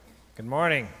Good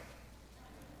morning. A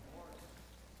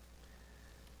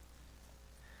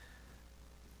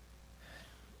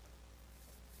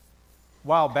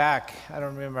while back, I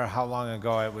don't remember how long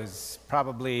ago, it was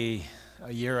probably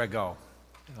a year ago,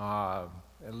 at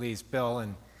least Bill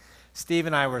and Steve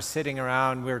and I were sitting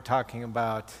around, we were talking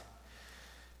about,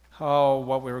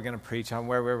 what we were going to preach on,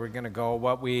 where we were going to go,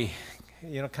 what we,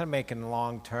 kind of making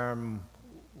long term,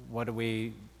 what do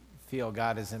we feel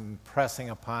God is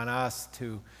impressing upon us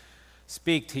to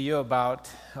speak to you about.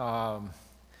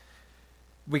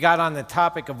 We got on the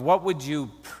topic of what would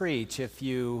you preach if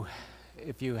you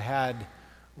had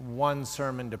one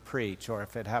sermon to preach, or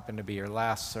if it happened to be your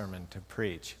last sermon to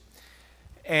preach.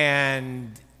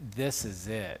 And this is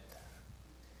it.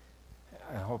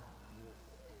 I hope,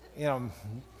 I don't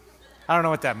know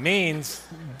what that means,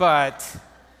 but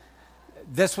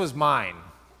this was mine.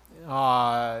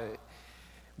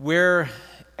 We're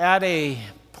at a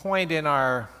point in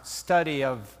our study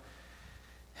of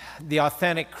the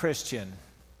authentic Christian,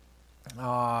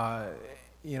 where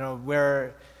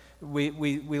we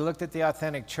looked at the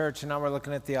authentic church, and now we're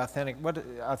looking at the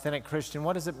authentic Christian.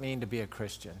 What does it mean to be a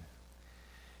Christian?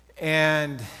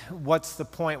 And what's the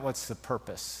point? What's the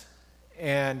purpose?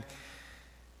 And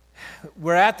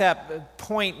we're at that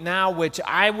point now, which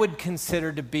I would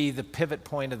consider to be the pivot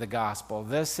point of the gospel.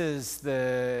 This is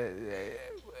the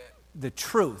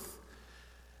truth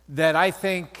that I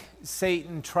think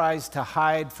Satan tries to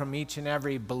hide from each and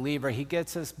every believer. He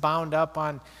gets us bound up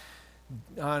on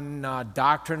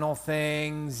doctrinal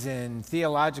things and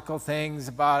theological things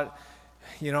about,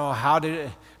 how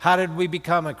did we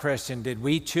become a Christian? Did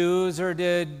we choose,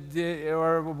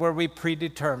 or were we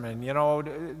predetermined?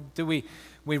 Do we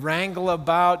wrangle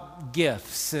about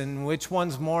gifts and which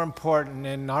one's more important,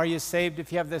 and are you saved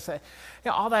if you have this?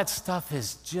 All that stuff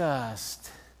is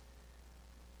just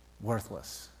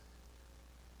worthless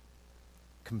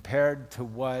compared to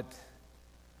what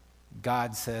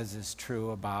God says is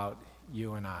true about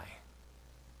you and I.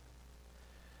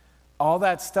 All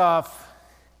that stuff,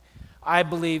 I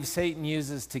believe Satan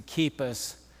uses to keep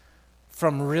us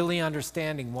from really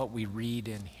understanding what we read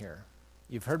in here.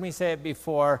 You've heard me say it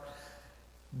before.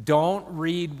 Don't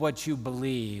read what you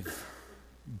believe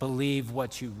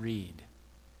what you read.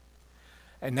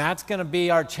 And that's going to be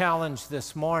our challenge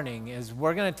this morning, is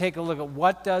we're going to take a look at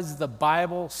what does the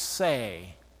Bible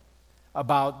say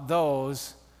about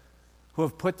those who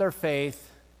have put their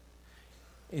faith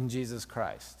in Jesus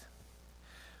Christ.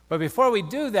 But before we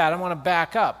do that, I want to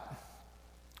back up,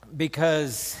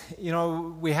 because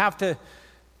we have to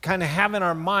kind of have in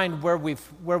our mind where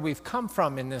we've come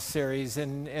from in this series,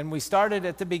 and we started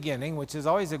at the beginning, which is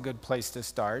always a good place to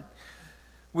start.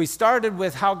 We started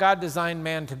with how God designed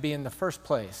man to be in the first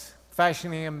place,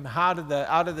 fashioning him out of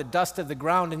the dust of the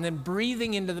ground, and then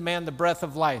breathing into the man the breath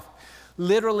of life,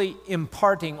 literally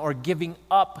imparting or giving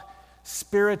up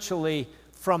spiritually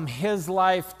from his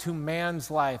life to man's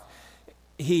life.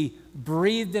 He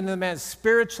breathed into the man,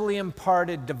 spiritually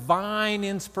imparted divine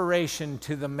inspiration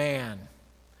to the man.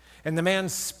 And the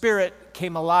man's spirit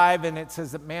came alive, and it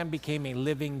says that man became a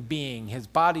living being, his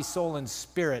body, soul, and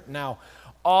spirit now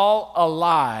all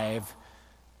alive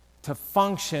to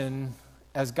function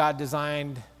as God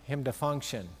designed him to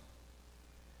function.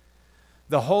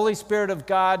 The Holy Spirit of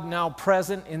God now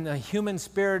present in the human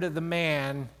spirit of the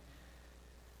man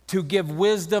to give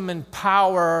wisdom and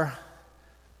power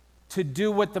to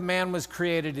do what the man was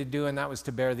created to do, and that was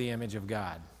to bear the image of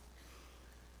God.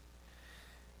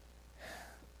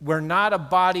 We're not a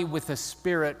body with a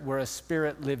spirit, we're a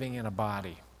spirit living in a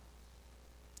body.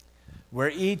 We're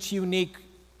each unique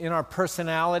in our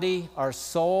personality, our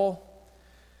soul,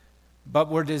 but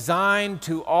we're designed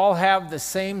to all have the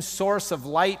same source of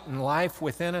light and life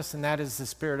within us, and that is the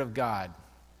Spirit of God,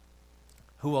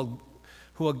 who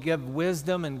will give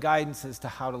wisdom and guidance as to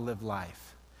how to live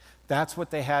life. That's what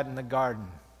they had in the garden.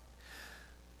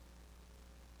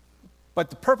 But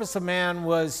the purpose of man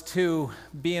was to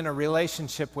be in a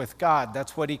relationship with God.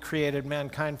 That's what he created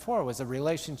mankind for, was a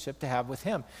relationship to have with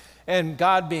him. And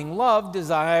God, being love,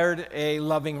 desired a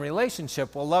loving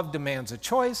relationship. Well, love demands a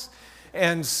choice.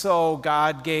 And so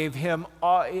God gave him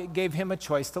a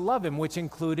choice to love him, which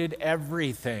included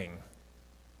everything.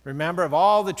 Remember, of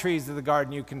all the trees of the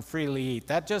garden you can freely eat.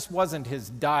 That just wasn't his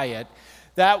diet.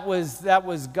 That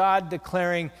was God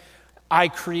declaring, I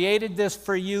created this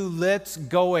for you. Let's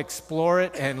go explore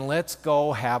it, and let's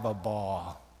go have a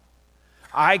ball.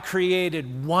 I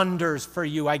created wonders for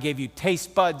you. I gave you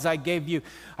taste buds. I gave you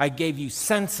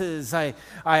senses.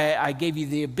 I gave you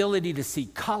the ability to see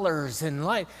colors and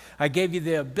light. I gave you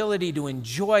the ability to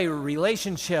enjoy a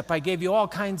relationship. I gave you all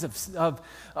kinds of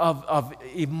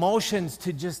emotions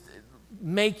to just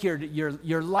make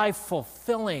your life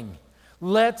fulfilling.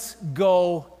 Let's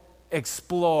go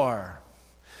explore.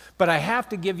 But I have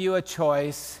to give you a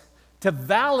choice to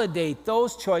validate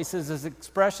those choices as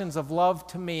expressions of love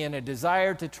to me and a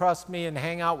desire to trust me and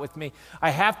hang out with me.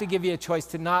 I have to give you a choice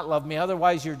to not love me,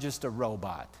 otherwise you're just a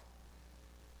robot.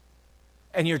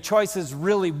 And your choices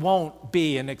really won't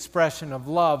be an expression of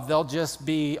love. They'll just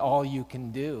be all you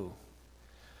can do.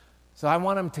 So I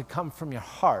want them to come from your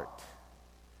heart.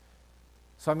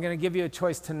 So I'm going to give you a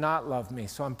choice to not love me.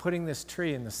 So I'm putting this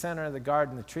tree in the center of the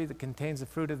garden, the tree that contains the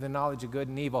fruit of the knowledge of good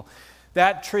and evil.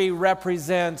 That tree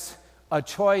represents a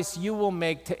choice you will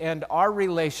make to end our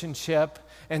relationship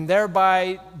and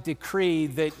thereby decree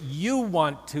that you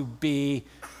want to be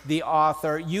the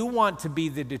author, you want to be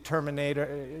the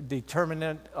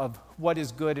determinant of what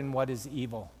is good and what is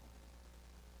evil.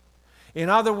 In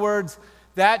other words,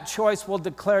 that choice will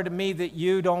declare to me that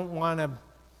you don't want to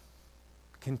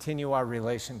continue our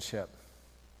relationship.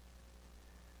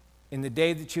 In the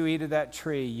day that you eat of that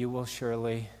tree, you will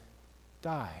surely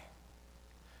die.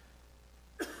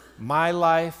 My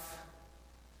life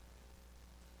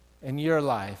and your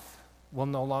life will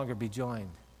no longer be joined.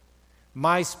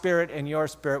 My spirit and your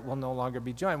spirit will no longer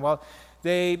be joined. Well,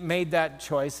 they made that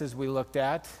choice as we looked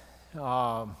at,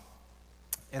 and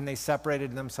they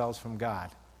separated themselves from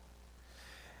God.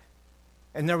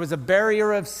 And there was a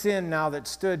barrier of sin now that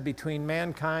stood between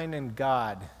mankind and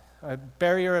God. A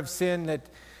barrier of sin that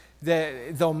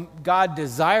though God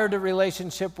desired a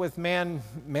relationship with man,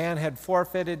 man had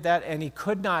forfeited that, and he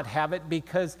could not have it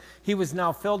because he was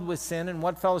now filled with sin. And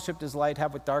what fellowship does light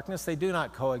have with darkness? They do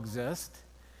not coexist.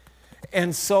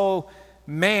 And so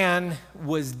man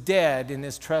was dead in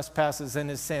his trespasses and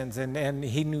his sins, and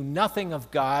he knew nothing of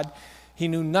God. He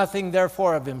knew nothing,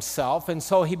 therefore, of himself. And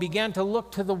so he began to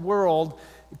look to the world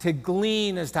to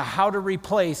glean as to how to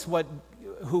replace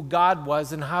who God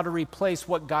was and how to replace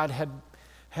what God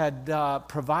had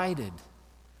provided.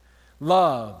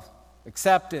 Love,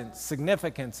 acceptance,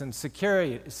 significance, and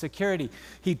security.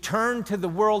 He turned to the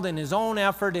world in his own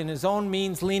effort, in his own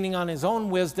means, leaning on his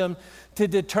own wisdom to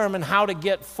determine how to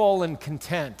get full and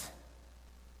content,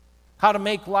 how to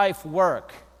make life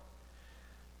work.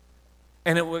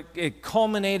 And it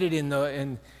culminated in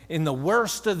the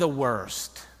worst of the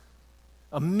worst.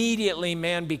 Immediately,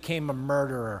 man became a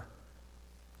murderer.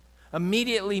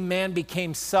 Immediately, man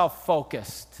became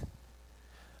self-focused.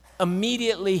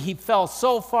 Immediately, he fell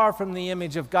so far from the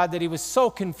image of God that he was so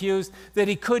confused that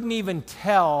he couldn't even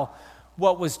tell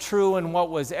what was true and what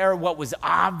was error, what was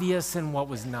obvious and what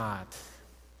was not.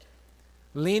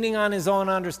 Leaning on his own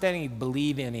understanding, he'd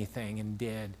believe anything and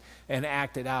did and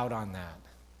acted out on that.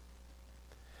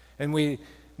 And we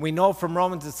know from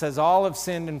Romans it says all have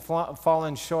sinned and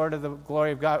fallen short of the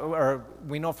glory of God. Or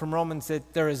we know from Romans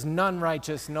that there is none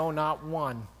righteous, no, not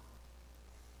one.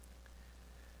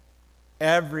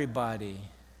 Everybody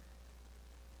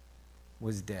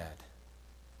was dead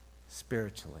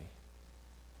spiritually,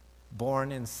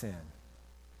 born in sin.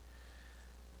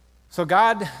 So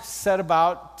God set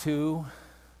about to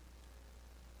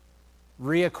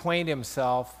reacquaint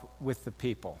himself with the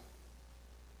people.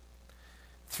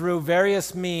 Through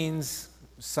various means,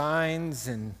 signs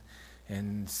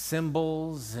and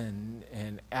symbols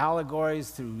and allegories,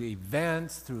 through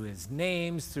events, through his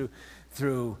names,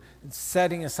 through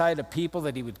setting aside a people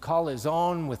that he would call his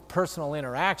own with personal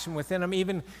interaction within them,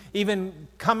 even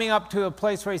coming up to a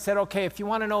place where he said, okay, if you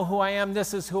want to know who I am,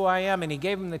 this is who I am. And he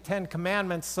gave them the 10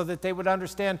 Commandments so that they would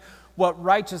understand what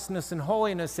righteousness and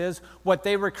holiness is, what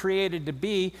they were created to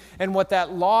be, and what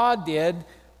that law did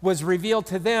was reveal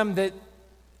to them that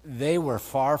they were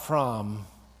far from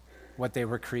what they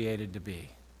were created to be.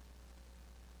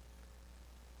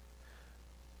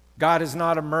 God is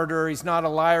not a murderer, he's not a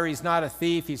liar, he's not a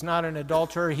thief, he's not an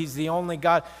adulterer, he's the only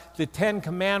God. The 10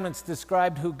 Commandments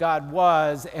described who God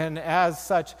was, and as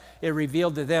such, it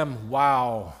revealed to them,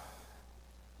 wow,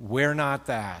 we're not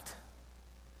that.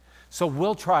 So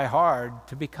we'll try hard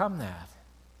to become that.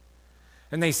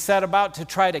 And they set about to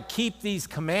try to keep these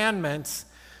commandments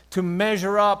to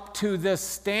measure up to this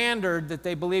standard that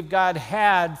they believed God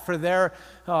had for their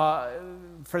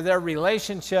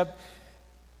relationship,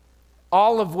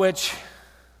 all of which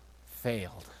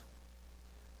failed.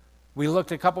 We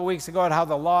looked a couple weeks ago at how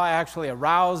the law actually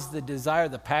aroused the desire,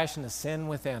 the passion of sin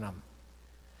within them.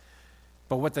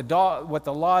 But what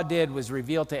the law did was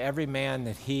reveal to every man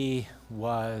that he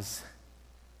was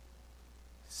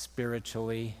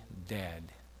spiritually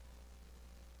dead.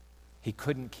 He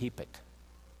couldn't keep it.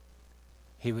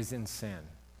 He was in sin.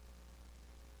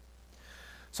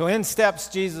 So in steps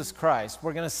Jesus Christ.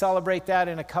 We're going to celebrate that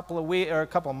in a couple of weeks or a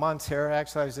couple of months here.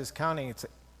 Actually, I was just counting. It's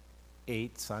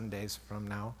 8 Sundays from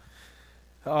now.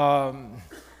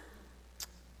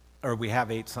 Or we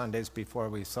have 8 Sundays before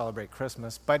we celebrate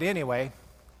Christmas. But anyway,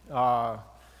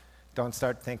 don't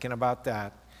start thinking about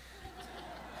that.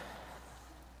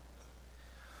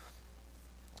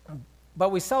 But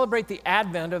we celebrate the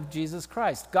advent of Jesus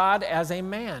Christ, God as a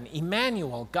man,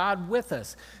 Emmanuel, God with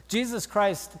us. Jesus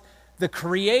Christ, the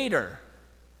Creator,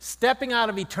 stepping out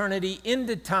of eternity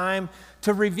into time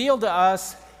to reveal to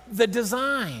us the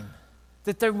design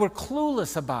that they were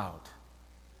clueless about.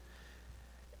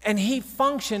 And he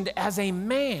functioned as a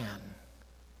man,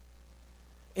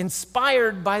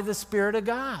 inspired by the Spirit of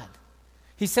God.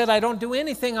 He said, I don't do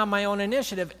anything on my own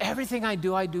initiative. Everything I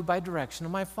do by direction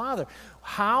of my Father.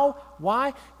 How?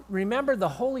 Why? Remember, the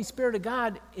Holy Spirit of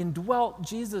God indwelt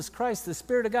Jesus Christ. The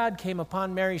Spirit of God came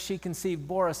upon Mary. She conceived,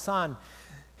 bore a son.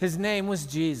 His name was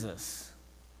Jesus.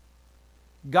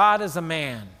 God is a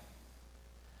man,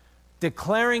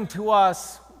 declaring to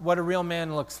us what a real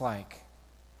man looks like.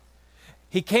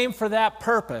 He came for that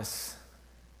purpose,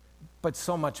 but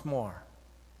so much more.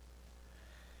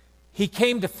 He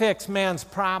came to fix man's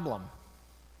problem.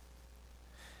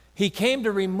 He came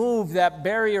to remove that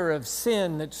barrier of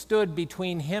sin that stood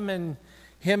between him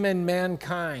and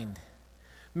mankind.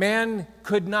 Man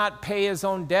could not pay his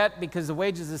own debt because the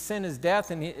wages of sin is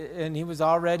death, and he was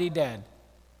already dead.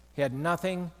 He had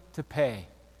nothing to pay.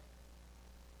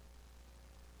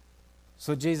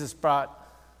 So Jesus brought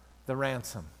the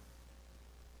ransom.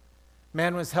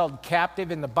 Man was held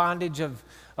captive in the bondage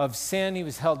of sin. He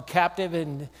was held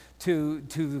captive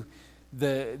to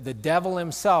the devil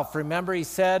himself. Remember, he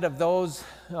said of those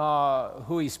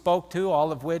who he spoke to,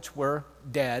 all of which were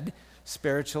dead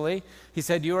spiritually, he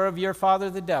said, you are of your father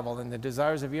the devil, and the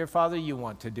desires of your father you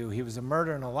want to do. He was a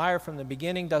murderer and a liar from the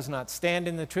beginning, does not stand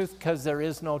in the truth because there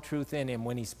is no truth in him.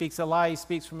 When he speaks a lie, he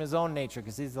speaks from his own nature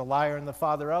because he's the liar and the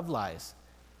father of lies.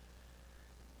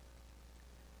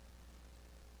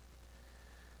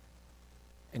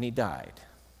 And he died.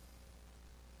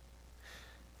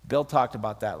 Bill talked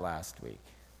about that last week.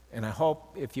 And I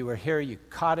hope if you were here, you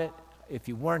caught it. If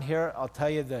you weren't here, I'll tell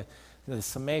you the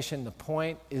summation, the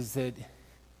point is that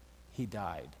he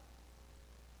died.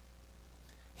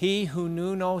 He who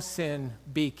knew no sin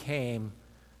became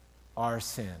our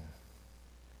sin.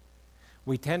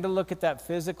 We tend to look at that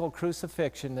physical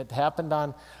crucifixion that happened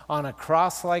on a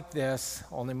cross like this,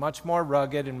 only much more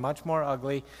rugged and much more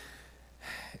ugly.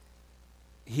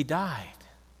 He died.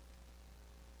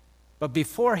 But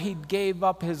before he gave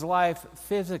up his life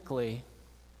physically,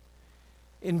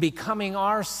 in becoming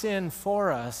our sin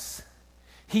for us,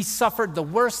 he suffered the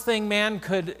worst thing man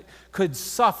could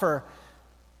suffer.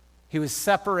 He was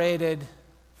separated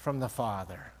from the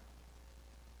Father.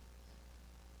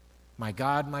 My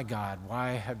God,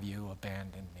 why have you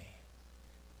abandoned me?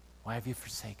 Why have you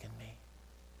forsaken me?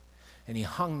 And he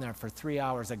hung there for 3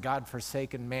 hours, a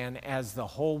God-forsaken man, as the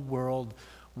whole world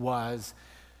was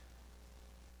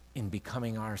in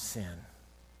becoming our sin.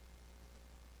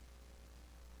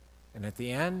 And at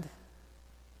the end,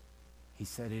 he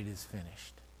said, it is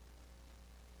finished.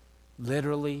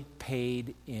 Literally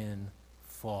paid in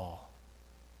full.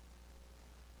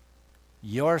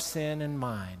 Your sin and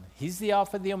mine. He's the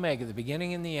Alpha, the Omega, the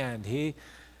beginning and the end. He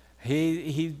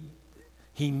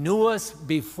knew us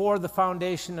before the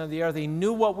foundation of the earth. He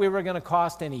knew what we were going to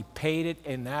cost, and he paid it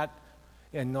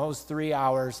in those 3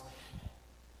 hours,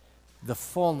 the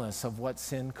fullness of what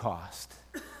sin cost.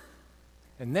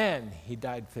 And then he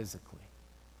died physically.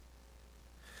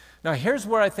 Now, here's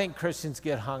where I think Christians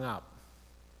get hung up.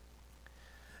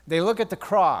 They look at the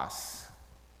cross.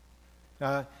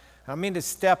 I don't mean to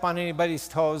step on anybody's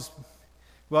toes.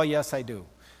 Well, yes, I do.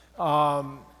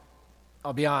 I'll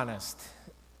be honest.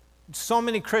 So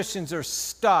many Christians are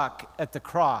stuck at the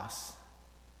cross.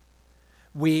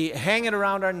 We hang it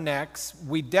around our necks.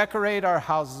 We decorate our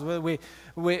houses.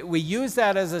 We use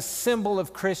that as a symbol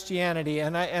of Christianity.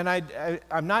 And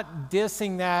I'm not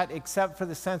dissing that except for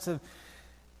the sense of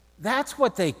that's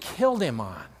what they killed him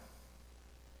on.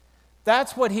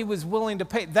 That's what he was willing to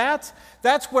pay. That's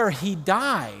where he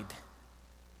died.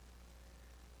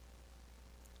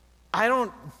 I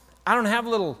don't have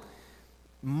little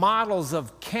models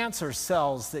of cancer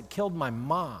cells that killed my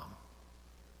mom.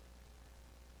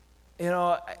 You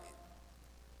know,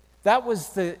 that was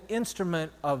the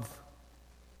instrument of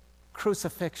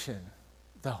crucifixion,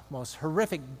 the most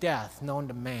horrific death known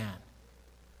to man.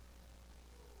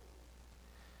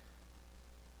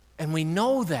 And we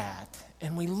know that,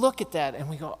 and we look at that, and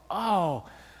we go, oh,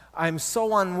 I'm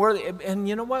so unworthy. And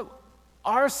you know what?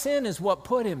 Our sin is what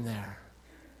put him there.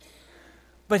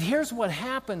 But here's what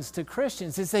happens to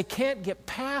Christians is they can't get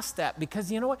past that because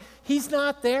you know what? He's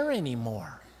not there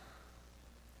anymore.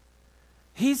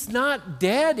 He's not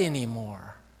dead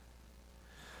anymore.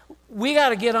 We got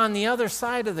to get on the other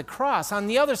side of the cross. On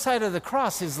the other side of the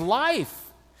cross is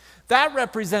life. That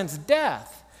represents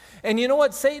death. And you know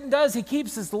what Satan does? He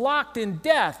keeps us locked in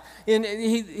death. And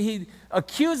he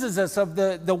accuses us of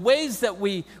the ways that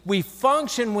we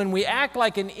function when we act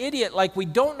like an idiot, like we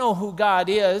don't know who God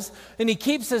is. And he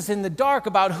keeps us in the dark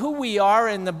about who we are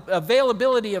and the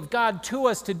availability of God to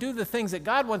us to do the things that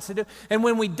God wants to do. And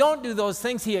when we don't do those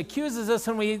things, he accuses us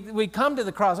and we come to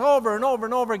the cross over and over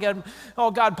and over again. Oh,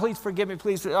 God, please forgive me,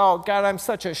 please. Oh, God, I'm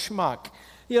such a schmuck.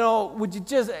 You know, would you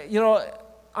just, you know,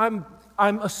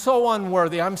 I'm so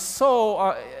unworthy. I'm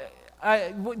so,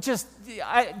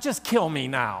 just kill me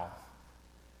now.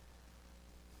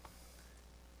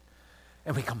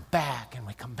 And we come back and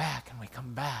we come back and we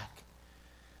come back.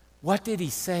 What did he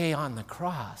say on the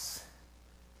cross?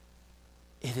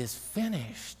 It is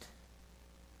finished.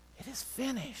 It is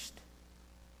finished.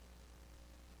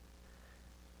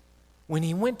 When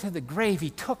he went to the grave,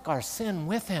 he took our sin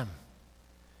with him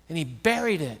and he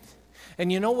buried it.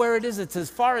 And you know where it is? It's as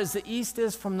far as the east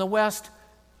is from the west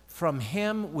from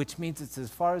him, which means it's as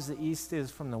far as the east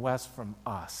is from the west from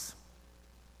us.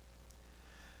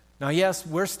 Now, yes,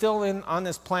 we're still on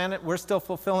this planet. We're still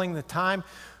fulfilling the time.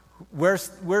 We're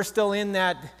still in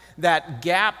that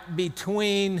gap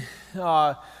between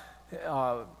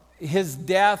his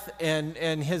death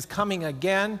and his coming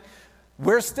again.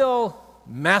 We're still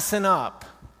messing up.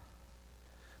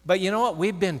 But you know what?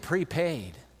 We've been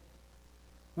prepaid.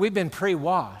 We've been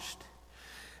pre-washed.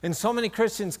 And so many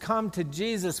Christians come to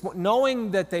Jesus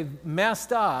knowing that they've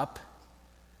messed up,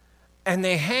 and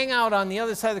they hang out on the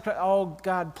other side of the cross. Oh,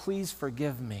 God, please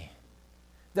forgive me.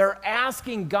 They're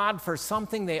asking God for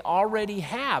something they already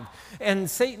have. And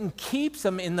Satan keeps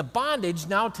them in the bondage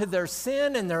now to their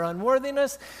sin and their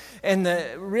unworthiness and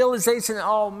the realization,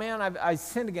 oh, man, I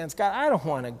sinned against God. I don't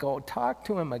want to go talk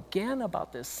to him again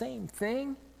about this same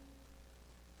thing.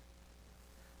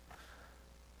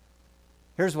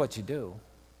 Here's what you do.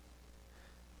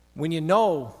 When you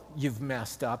know you've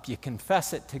messed up, you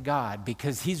confess it to God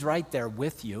because he's right there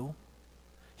with you.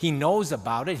 He knows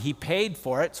about it. He paid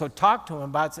for it. So talk to him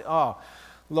about it. Say, oh,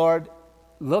 Lord,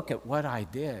 look at what I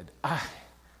did.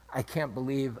 I can't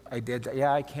believe I did that.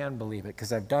 Yeah, I can believe it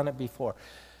because I've done it before.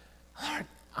 Lord,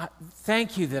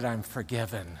 thank you that I'm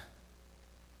forgiven.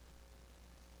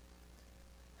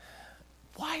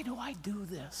 Why do I do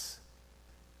this?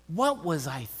 What was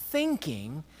I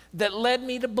thinking that led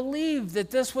me to believe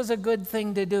that this was a good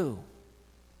thing to do?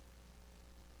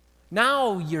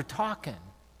 Now you're talking.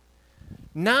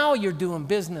 Now you're doing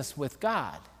business with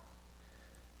God.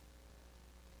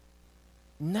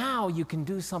 Now you can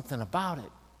do something about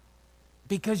it.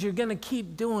 Because you're going to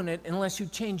keep doing it unless you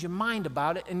change your mind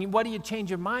about it. And what do you change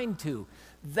your mind to?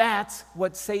 That's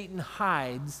what Satan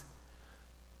hides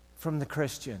from the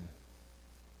Christian.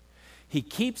 He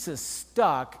keeps us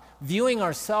stuck viewing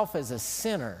ourselves as a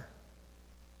sinner.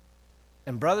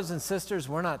 And brothers and sisters,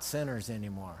 we're not sinners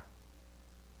anymore.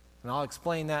 And I'll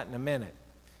explain that in a minute.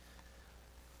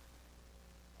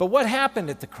 But what happened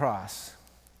at the cross?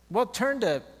 Well, turn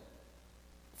to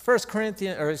 2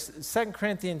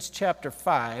 Corinthians chapter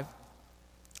 5.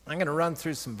 I'm going to run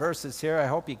through some verses here. I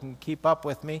hope you can keep up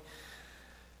with me.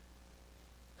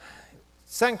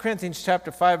 2 Corinthians chapter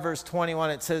 5, verse 21,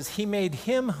 it says, He made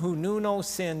him who knew no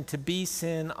sin to be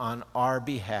sin on our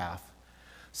behalf,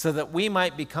 so that we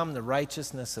might become the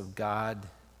righteousness of God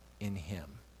in him.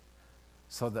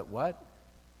 So that what?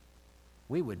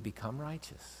 We would become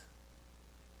righteous.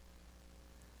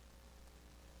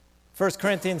 1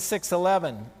 Corinthians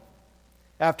 6:11,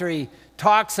 after he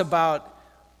talks about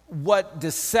what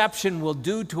deception will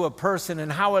do to a person and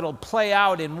how it'll play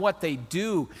out in what they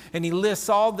do. And he lists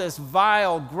all this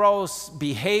vile, gross,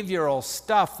 behavioral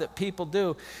stuff that people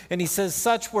do. And he says,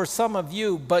 such were some of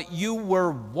you, but you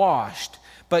were washed,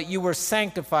 but you were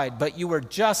sanctified, but you were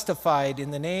justified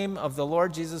in the name of the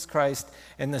Lord Jesus Christ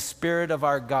and the Spirit of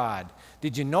our God.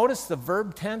 Did you notice the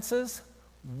verb tenses?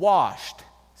 Washed,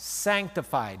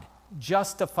 sanctified,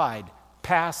 justified,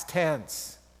 past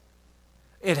tense.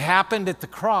 It happened at the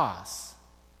cross.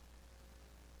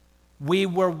 We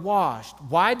were washed.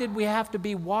 Why did we have to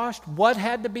be washed? What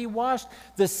had to be washed?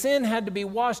 The sin had to be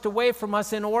washed away from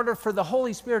us in order for the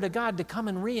Holy Spirit of God to come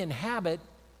and re-inhabit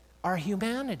our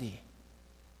humanity.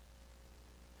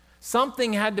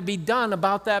 Something had to be done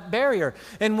about that barrier.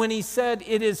 And when he said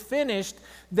it is finished,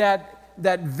 that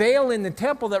that veil in the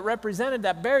temple that represented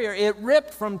that barrier, it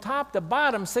ripped from top to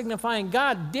bottom, signifying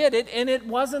God did it, and it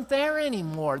wasn't there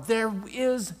anymore. There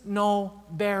is no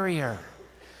barrier.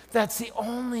 That's the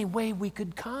only way we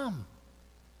could come.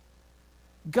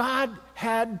 God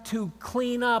had to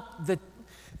clean up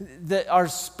our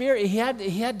spirit. He had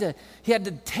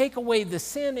to take away the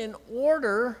sin in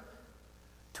order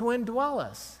to indwell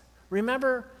us.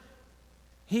 Remember,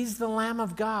 He's the Lamb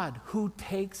of God who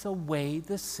takes away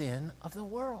the sin of the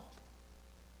world.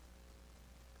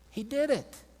 He did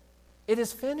it. It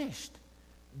is finished.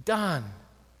 Done.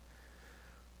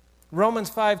 Romans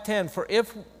 5:10, for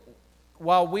if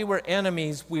while we were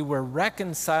enemies, we were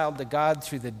reconciled to God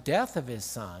through the death of His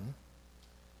Son,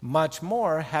 much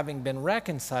more, having been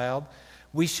reconciled,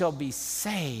 we shall be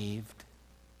saved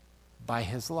by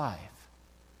His life.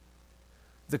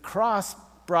 The cross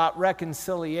brought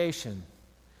reconciliation.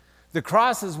 The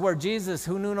cross is where Jesus,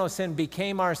 who knew no sin,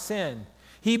 became our sin.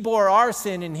 He bore our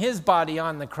sin in His body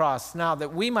on the cross. Now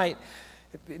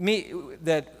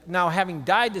now having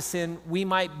died to sin, we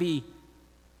might be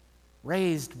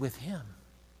raised with Him,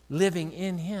 living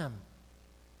in Him.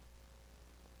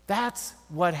 That's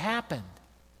what happened.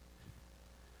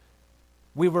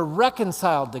 We were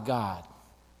reconciled to God,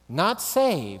 not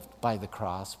saved by the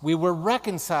cross. We were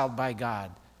reconciled by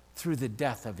God through the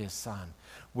death of His Son.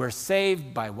 We're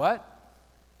saved by what?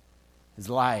 His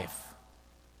life.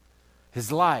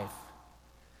 His life.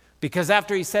 Because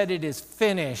after He said it is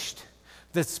finished,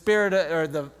 the Spirit or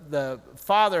the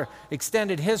Father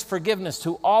extended His forgiveness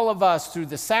to all of us through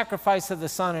the sacrifice of the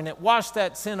Son, and it washed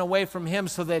that sin away from Him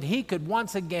so that He could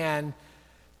once again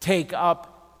take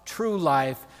up true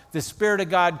life. The Spirit of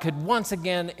God could once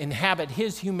again inhabit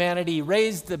His humanity. He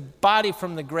raised the body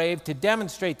from the grave to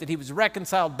demonstrate that He was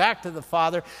reconciled back to the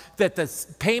Father, that the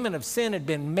payment of sin had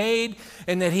been made,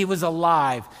 and that He was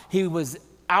alive. He was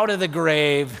out of the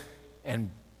grave and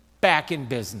back in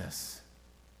business.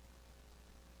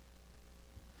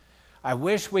 I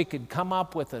wish we could come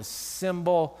up with a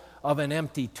symbol of an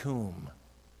empty tomb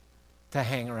to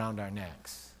hang around our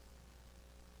necks.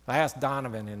 I asked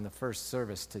Donovan in the first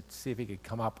service to see if he could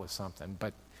come up with something,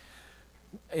 but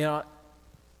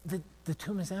the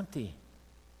tomb is empty.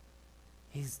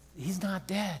 He's not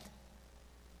dead.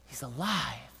 He's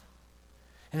alive.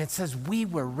 And it says we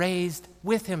were raised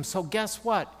with Him. So guess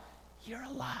what? You're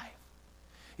alive.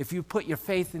 If you put your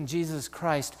faith in Jesus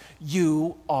Christ,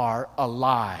 you are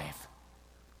alive.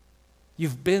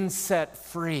 You've been set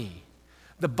free.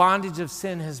 The bondage of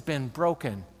sin has been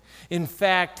broken. In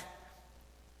fact,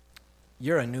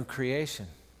 you're a new creation.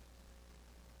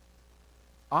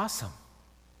 Awesome.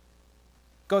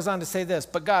 Goes on to say this,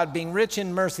 but God, being rich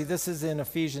in mercy, this is in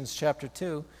Ephesians chapter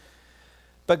 2,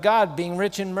 but God, being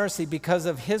rich in mercy, because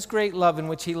of His great love in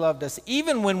which He loved us,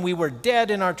 even when we were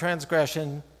dead in our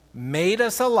transgression, made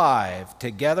us alive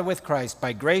together with Christ.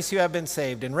 By grace you have been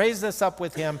saved, and raised us up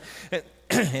with Him,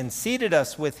 and seated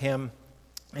us with Him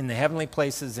in the heavenly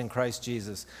places in Christ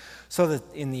Jesus, so that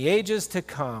in the ages to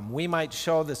come we might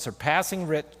show the surpassing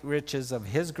riches of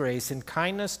His grace and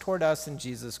kindness toward us in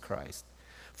Jesus Christ.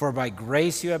 For by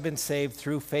grace you have been saved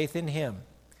through faith in Him,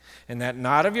 and that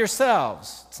not of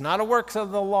yourselves. It's not a works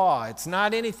of the law. It's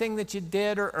not anything that you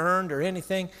did or earned or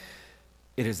anything.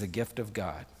 It is a gift of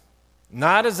God,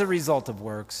 not as a result of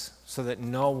works, so that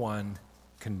no one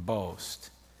can boast.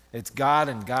 It's God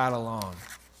and God alone.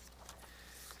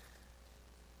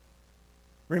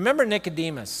 Remember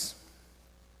Nicodemus.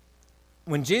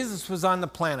 When Jesus was on the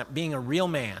planet, being a real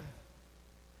man,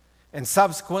 and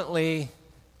subsequently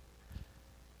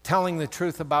telling the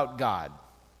truth about God,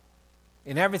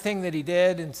 in everything that He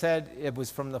did and said, it was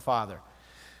from the Father.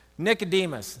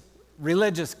 Nicodemus,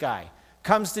 religious guy,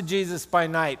 comes to Jesus by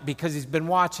night because he's been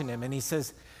watching Him, and he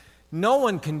says, no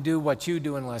one can do what you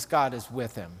do unless God is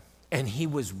with him. And he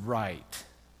was right.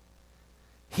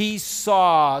 He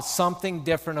saw something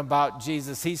different about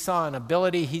Jesus. He saw an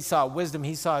ability, he saw wisdom,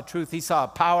 he saw truth, he saw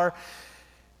power.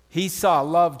 He saw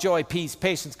love, joy, peace,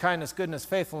 patience, kindness, goodness,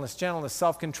 faithfulness, gentleness,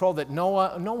 self-control that no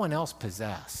one else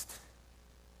possessed.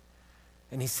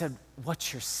 And he said,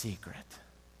 what's your secret?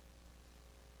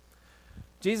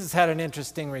 Jesus had an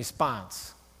interesting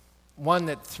response. One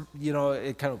that,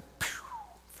 it kind of,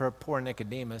 for poor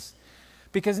Nicodemus.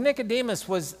 Because Nicodemus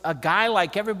was a guy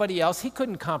like everybody else. He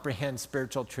couldn't comprehend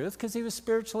spiritual truth because he was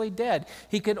spiritually dead.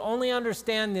 He could only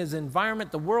understand his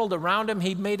environment, the world around him.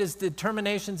 He made his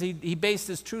determinations. He based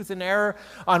his truth and error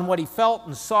on what he felt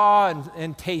and saw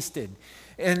and tasted.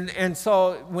 And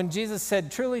so when Jesus said,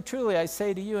 truly, truly, I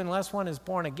say to you, unless one is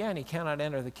born again, he cannot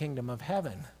enter the kingdom of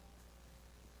heaven.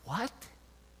 What?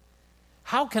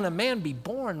 How can a man be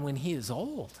born when he is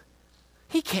old?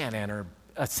 He can't enter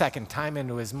a second time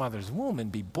into his mother's womb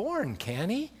and be born, can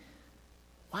he?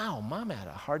 Wow, Mom had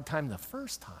a hard time the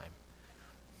first time.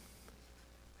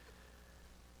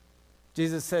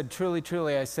 Jesus said, truly,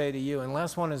 truly, I say to you,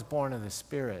 unless one is born of the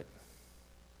Spirit,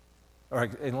 or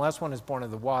unless one is born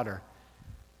of the water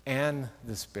and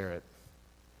the Spirit,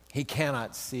 he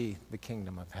cannot see the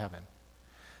kingdom of heaven.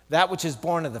 That which is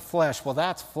born of the flesh, well,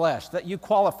 that's flesh. That you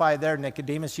qualify there,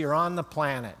 Nicodemus, you're on the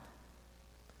planet.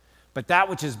 But that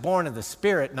which is born of the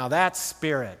Spirit, now that's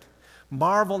spirit.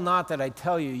 Marvel not that I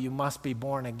tell you, you must be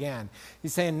born again.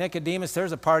 He's saying, Nicodemus,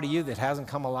 there's a part of you that hasn't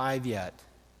come alive yet.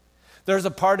 There's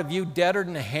a part of you deader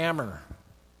than a hammer.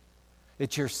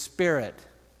 It's your spirit.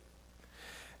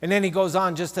 And then he goes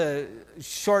on just a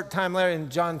short time later in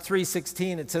John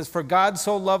 3:16, it says, for God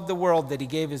so loved the world that he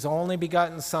gave his only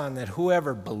begotten Son, that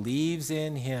whoever believes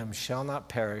in him shall not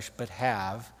perish, but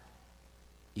have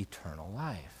eternal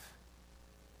life.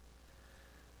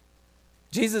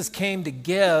 Jesus came to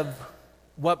give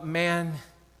what man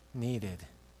needed,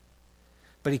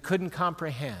 but he couldn't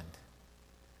comprehend.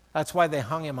 That's why they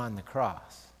hung him on the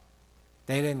cross.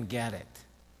 They didn't get it.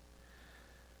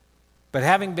 But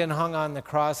having been hung on the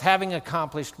cross, having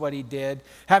accomplished what he did,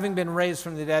 having been raised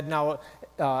from the dead, now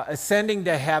ascending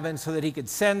to heaven so that he could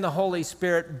send the Holy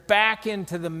Spirit back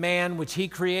into the man which he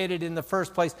created in the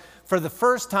first place, for the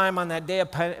first time on that day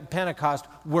of Pentecost,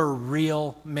 were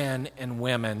real men and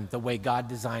women the way God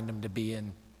designed them to be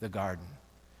in the garden.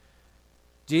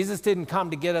 Jesus didn't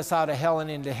come to get us out of hell and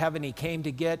into heaven. He came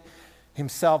to get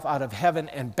himself out of heaven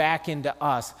and back into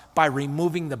us by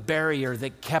removing the barrier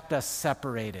that kept us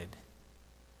separated.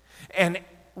 And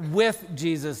with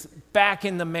Jesus back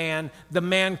in the man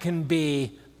can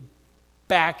be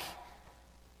back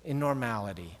in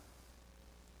normality.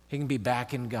 He can be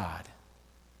back in God.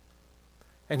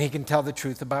 And he can tell the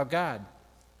truth about God.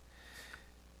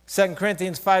 2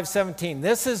 Corinthians 5:17.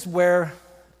 This is where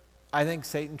I think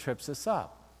Satan trips us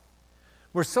up.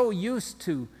 We're so used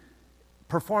to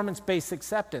performance-based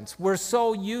acceptance. We're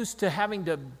so used to having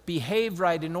to behave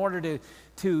right in order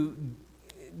to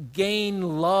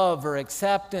gain love or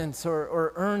acceptance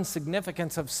or earn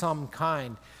significance of some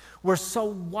kind. We're so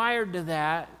wired to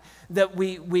that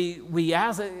we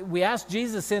ask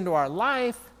Jesus into our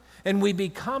life and we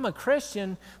become a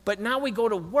Christian, but now we go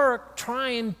to work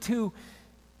trying to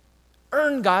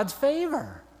earn God's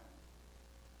favor.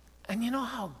 And you know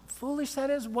how foolish that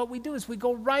is? What we do is we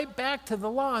go right back to the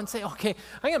law and say, okay,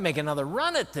 I'm going to make another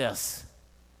run at this.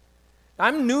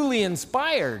 I'm newly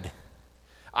inspired.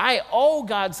 I owe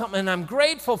God something, and I'm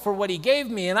grateful for what he gave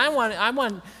me, and I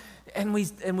want, and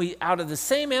we out of the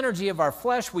same energy of our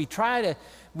flesh, we try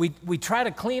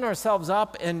to clean ourselves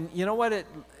up, and you know what it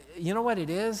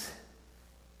is?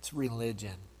 It's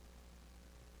religion.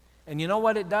 And you know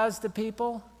what it does to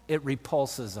people? It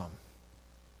repulses them.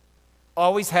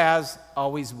 Always has,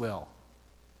 always will.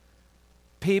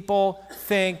 People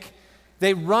think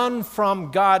they run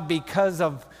from God because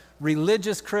of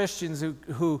religious Christians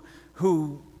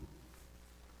who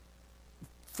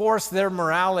force their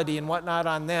morality and whatnot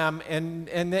on them. And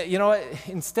you know,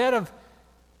 instead of,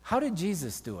 how did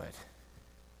Jesus do it?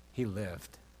 He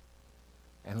lived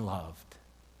and loved.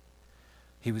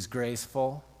 He was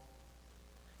graceful.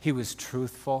 He was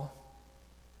truthful.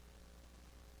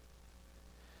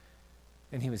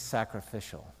 And he was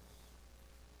sacrificial.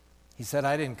 He said,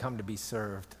 I didn't come to be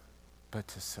served, but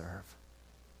to serve.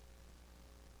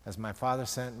 As my Father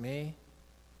sent me,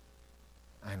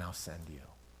 I now send you.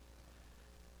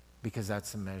 Because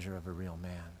that's the measure of a real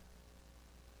man.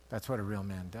 That's what a real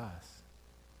man does.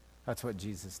 That's what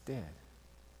Jesus did.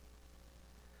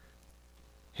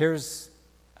 Here's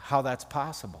how that's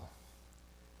possible.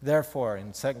 Therefore,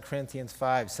 in 2 Corinthians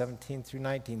 5:17 through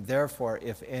 19, therefore,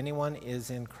 if anyone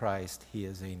is in Christ, he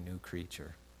is a new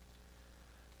creature.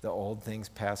 The old things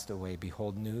passed away.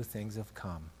 Behold, new things have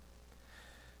come.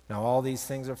 Now all these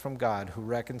things are from God, who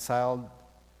reconciled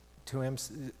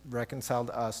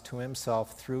us to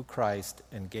himself through Christ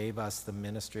and gave us the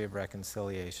ministry of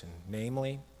reconciliation.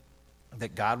 Namely,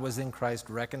 that God was in Christ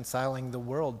reconciling the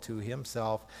world to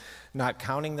himself, not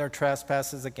counting their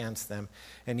trespasses against them,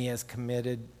 and he has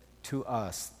committed to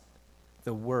us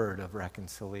the word of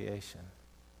reconciliation.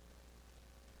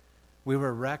 We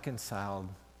were reconciled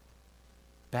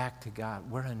back to God.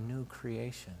 We're a new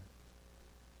creation.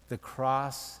 The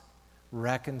cross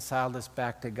reconciled us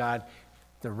back to God.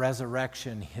 The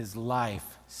resurrection, his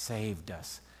life, saved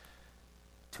us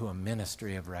to a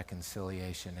ministry of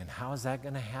reconciliation. And how is that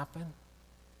going to happen?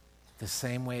 The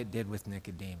same way it did with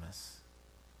Nicodemus.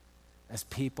 As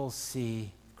people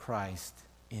see Christ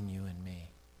in you and me.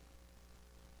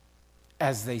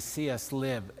 as they see us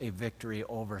live a victory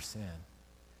over sin,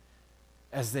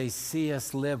 as they see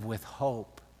us live with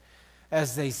hope,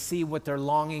 as they see what they're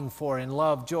longing for in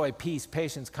love, joy, peace,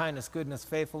 patience, kindness, goodness,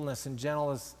 faithfulness, and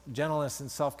gentleness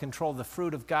and self-control, the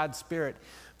fruit of God's Spirit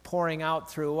pouring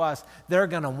out through us, they're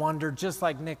going to wonder, just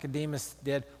like Nicodemus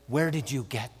did, where did you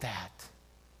get that?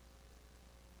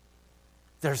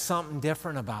 There's something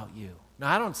different about you.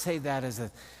 Now, I don't say that as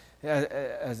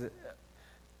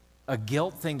a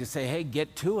guilt thing to say, hey,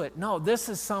 get to it. No, this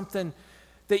is something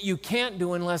that you can't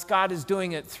do unless God is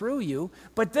doing it through you,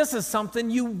 but this is something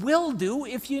you will do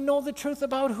if you know the truth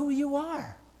about who you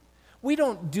are. We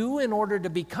don't do in order to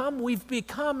become, we've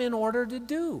become in order to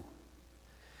do.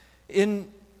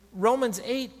 In Romans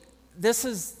 8, this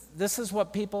is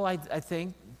what people, I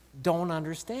think, don't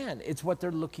understand. It's what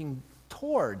they're looking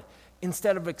toward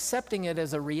instead of accepting it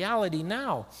as a reality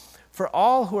now. For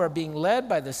all who are being led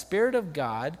by the Spirit of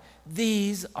God,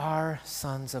 these are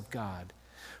sons of God.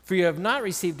 For you have not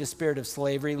received a spirit of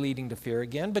slavery leading to fear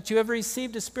again, but you have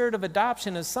received a spirit of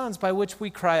adoption as sons, by which we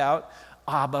cry out,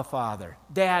 Abba, Father.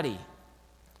 Daddy,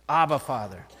 Abba,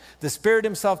 Father. The Spirit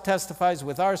himself testifies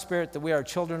with our spirit that we are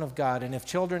children of God, and if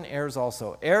children, heirs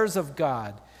also, heirs of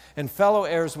God, and fellow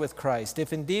heirs with Christ,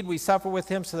 if indeed we suffer with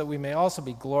him, so that we may also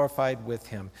be glorified with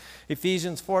him.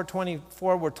 Ephesians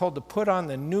 4:24, we're told to put on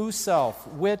the new self,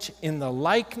 which in the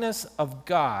likeness of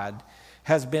God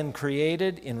has been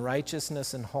created in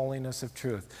righteousness and holiness of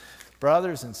truth.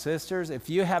 Brothers and sisters, if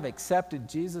you have accepted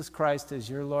Jesus Christ as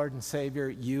your Lord and Savior,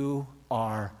 you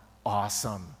are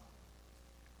awesome.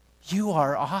 You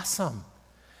are awesome.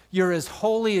 You're as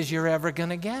holy as you're ever going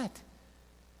to get.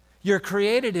 You're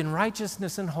created in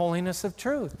righteousness and holiness of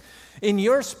truth. In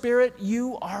your spirit,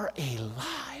 you are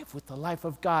alive with the life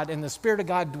of God, and the Spirit of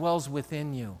God dwells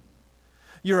within you.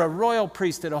 You're a royal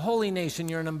priesthood, a holy nation.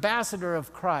 You're an ambassador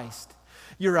of Christ.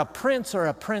 You're a prince or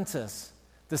a princess,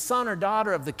 the son or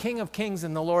daughter of the King of Kings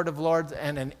and the Lord of Lords,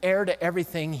 and an heir to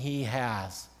everything he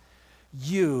has.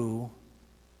 You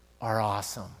are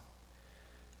awesome.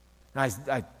 And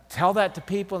I tell that to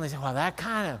people, and they say, well, that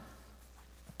kind of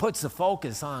puts the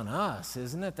focus on us,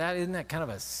 isn't it? Isn't that kind of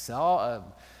a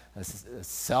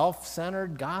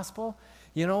self-centered gospel?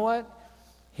 You know what?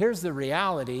 Here's the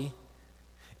reality.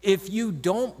 If you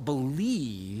don't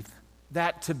believe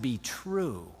that to be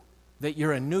true, that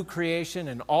you're a new creation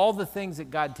and all the things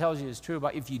that God tells you is true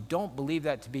about, if you don't believe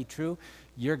that to be true,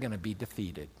 you're going to be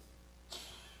defeated.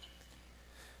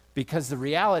 Because the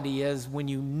reality is, when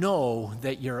you know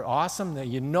that you're awesome, that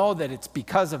you know that it's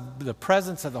because of the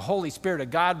presence of the Holy Spirit of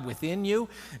God within you,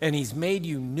 and he's made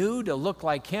you new to look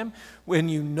like him, when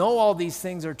you know all these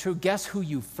things are true, guess who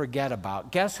you forget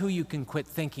about? Guess who you can quit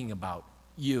thinking about?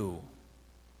 You.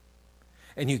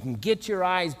 And you can get your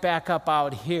eyes back up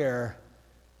out here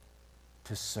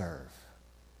to serve,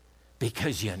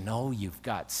 because you know you've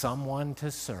got someone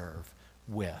to serve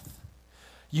with.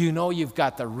 You know you've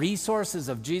got the resources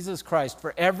of Jesus Christ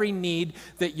for every need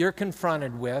that you're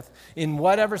confronted with in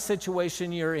whatever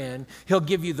situation you're in. He'll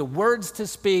give you the words to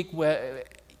speak.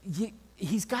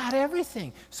 He's got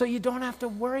everything, so you don't have to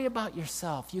worry about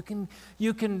yourself. You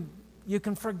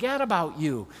can forget about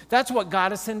you. That's what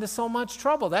got us into so much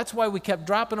trouble. That's why we kept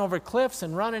dropping over cliffs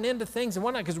and running into things and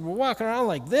whatnot, because we're walking around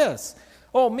like this.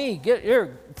 Oh, me, get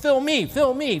here, fill me,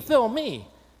 fill me, fill me.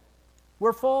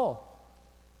 We're full.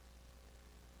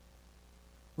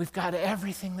 We've got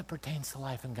everything that pertains to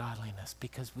life and godliness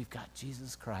because we've got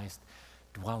Jesus Christ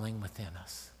dwelling within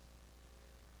us.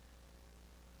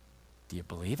 Do you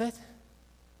believe it?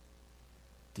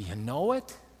 Do you know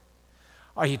it?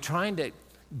 Are you trying to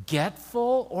get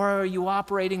full, or are you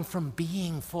operating from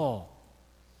being full?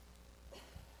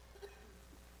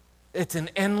 It's an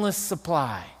endless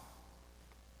supply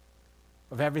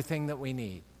of everything that we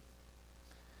need.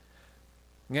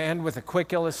 I'm going to end with a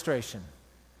quick illustration.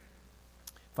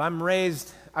 If I'm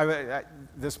raised,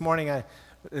 this morning, in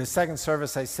the second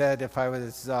service, I said if I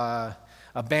was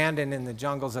abandoned in the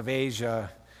jungles of Asia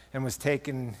and was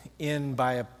taken in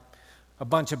by a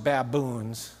bunch of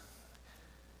baboons,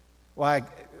 well,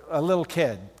 a little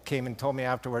kid came and told me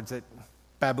afterwards that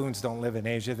baboons don't live in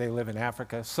Asia, they live in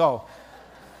Africa. So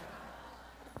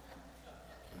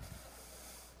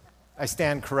I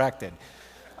stand corrected.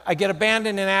 I get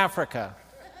abandoned in Africa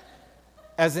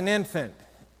as an infant.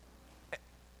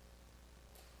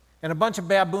 And a bunch of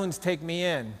baboons take me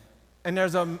in. And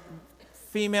there's a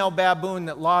female baboon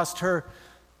that lost her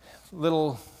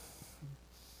little,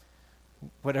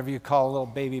 whatever you call a little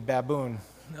baby baboon.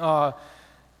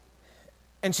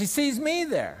 And she sees me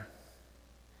there.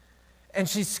 And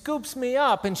she scoops me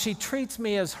up and she treats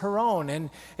me as her own.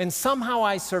 And somehow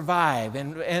I survive.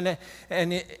 And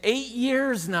 8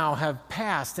 years now have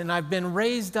passed and I've been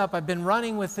raised up. I've been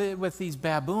running with these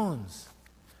baboons.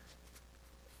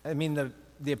 I mean,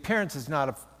 the appearance is not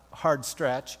a hard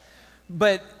stretch.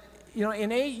 But,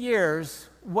 in 8 years,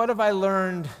 what have I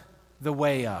learned the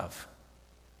way of?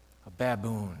 A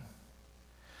baboon.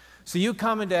 So you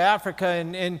come into Africa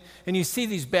and you see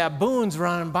these baboons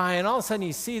running by, and all of a sudden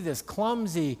you see this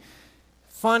clumsy,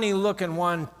 funny-looking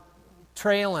one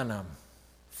trailing them,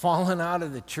 falling out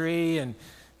of the tree and,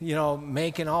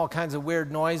 making all kinds of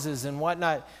weird noises and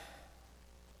whatnot.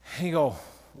 And you go,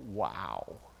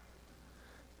 wow.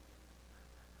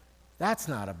 That's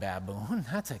not a baboon,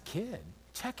 that's a kid.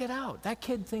 Check it out. That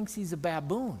kid thinks he's a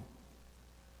baboon.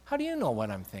 How do you know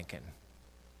what I'm thinking?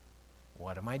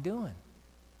 What am I doing?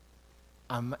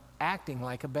 I'm acting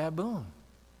like a baboon.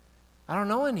 I don't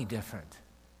know any different.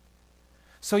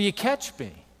 So you catch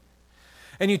me,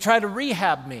 and you try to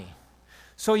rehab me.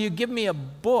 So you give me a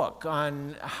book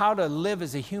on how to live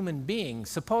as a human being.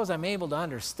 Suppose I'm able to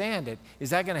understand it.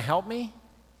 Is that going to help me?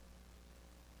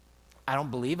 I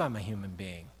don't believe I'm a human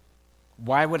being.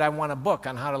 Why would I want a book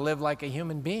on how to live like a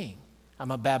human being?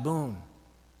 I'm a baboon.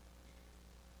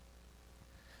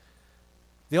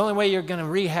 The only way you're going to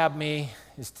rehab me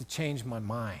is to change my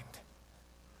mind.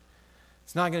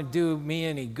 It's not going to do me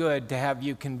any good to have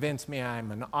you convince me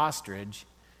I'm an ostrich.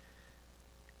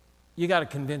 You got to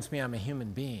convince me I'm a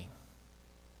human being.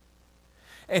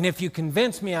 And if you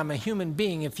convince me I'm a human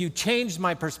being, if you change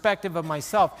my perspective of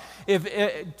myself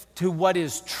to what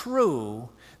is true,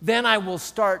 then I will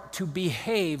start to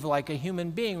behave like a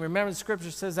human being. Remember, the scripture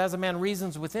says, as a man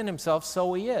reasons within himself,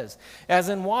 so he is. As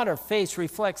in water, face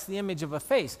reflects the image of a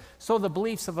face, so the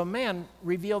beliefs of a man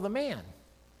reveal the man.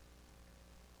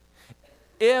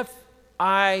 If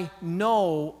I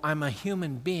know I'm a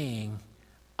human being,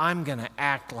 I'm going to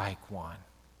act like one.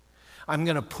 I'm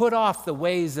going to put off the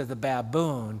ways of the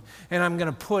baboon, and I'm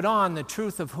going to put on the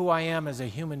truth of who I am as a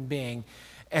human being,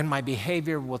 and my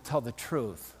behavior will tell the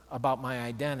truth about my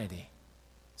identity.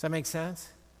 Does that make sense?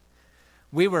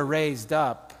 We were raised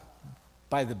up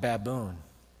by the baboon.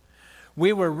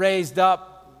 We were raised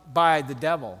up by the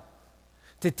devil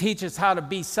to teach us how to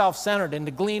be self-centered and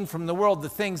to glean from the world the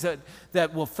things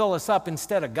that will fill us up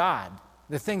instead of God,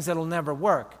 the things that will never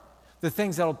work, the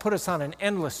things that will put us on an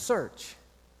endless search.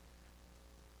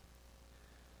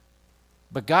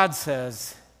 But God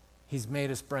says He's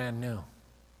made us brand new.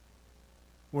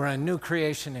 We're a new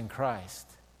creation in Christ.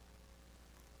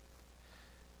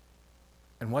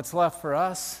 And what's left for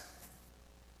us?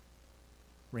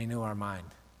 Renew our mind.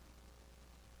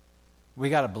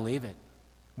 We got to believe it.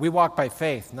 We walk by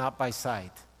faith, not by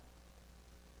sight.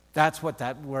 That's what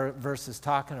that verse is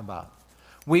talking about.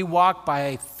 We walk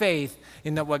by faith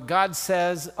in that what God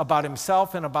says about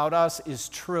Himself and about us is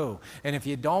true. And if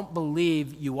you don't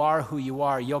believe you are who you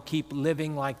are, you'll keep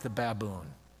living like the baboon.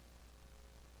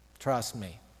 Trust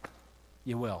me,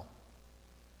 you will.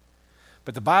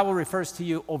 But the Bible refers to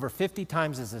you over 50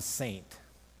 times as a saint,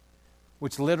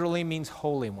 which literally means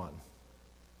holy one.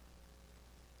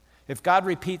 If God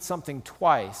repeats something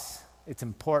twice, it's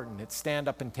important. It's stand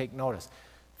up and take notice.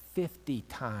 50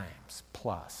 times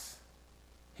plus,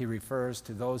 He refers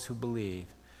to those who believe,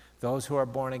 those who are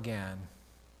born again,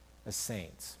 as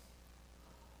saints.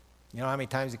 You know how many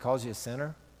times He calls you a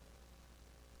sinner?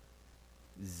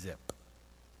 Zip.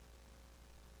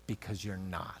 Because you're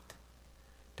not.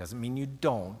 Doesn't mean you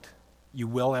don't. You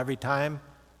will every time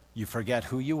you forget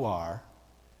who you are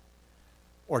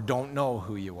or don't know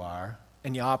who you are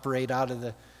and you operate out of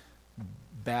the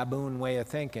baboon way of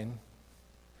thinking.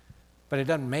 But it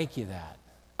doesn't make you that.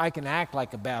 I can act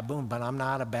like a baboon, but I'm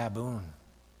not a baboon.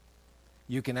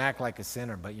 You can act like a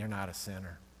sinner, but you're not a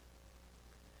sinner.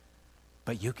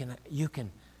 But you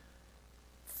can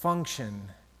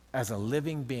function as a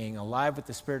living being, alive with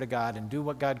the Spirit of God, and do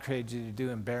what God created you to do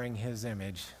in bearing His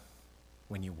image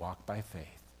when you walk by faith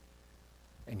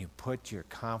and you put your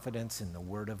confidence in the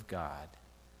Word of God,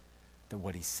 that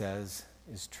what He says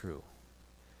is true.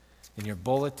 In your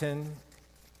bulletin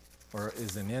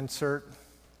is an insert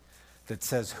that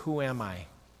says, "Who am I?"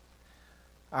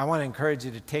 I want to encourage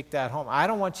you to take that home. I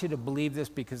don't want you to believe this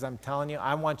because I'm telling you.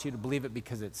 I want you to believe it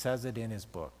because it says it in His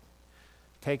book.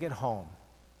 Take it home.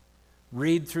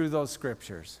 Read through those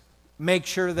scriptures. Make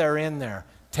sure they're in there.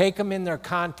 Take them in their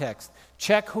context.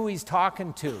 Check who He's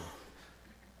talking to.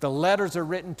 The letters are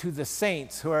written to the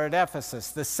saints who are at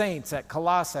Ephesus, the saints at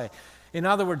Colossae. In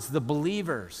other words, the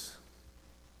believers.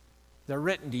 They're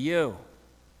written to you.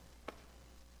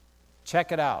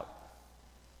 Check it out.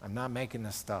 I'm not making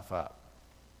this stuff up.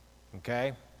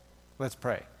 Okay? Let's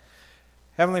pray.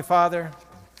 Heavenly Father,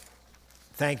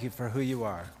 thank you for who you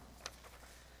are.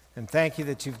 And thank you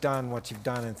that you've done what you've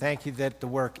done. And thank you that the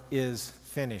work is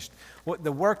finished.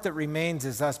 The work that remains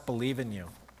is us believing you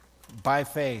by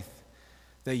faith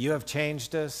that you have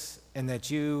changed us and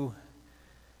that you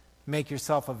make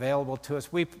yourself available to us.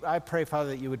 I pray,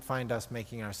 Father, that you would find us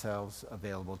making ourselves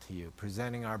available to you,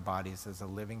 presenting our bodies as a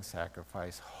living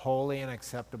sacrifice, holy and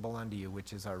acceptable unto you,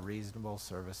 which is our reasonable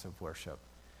service of worship.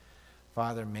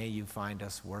 Father, may you find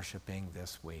us worshiping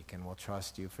this week, and we'll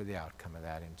trust you for the outcome of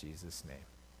that in Jesus'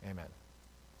 name. Amen.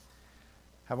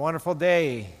 Have a wonderful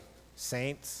day,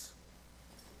 saints.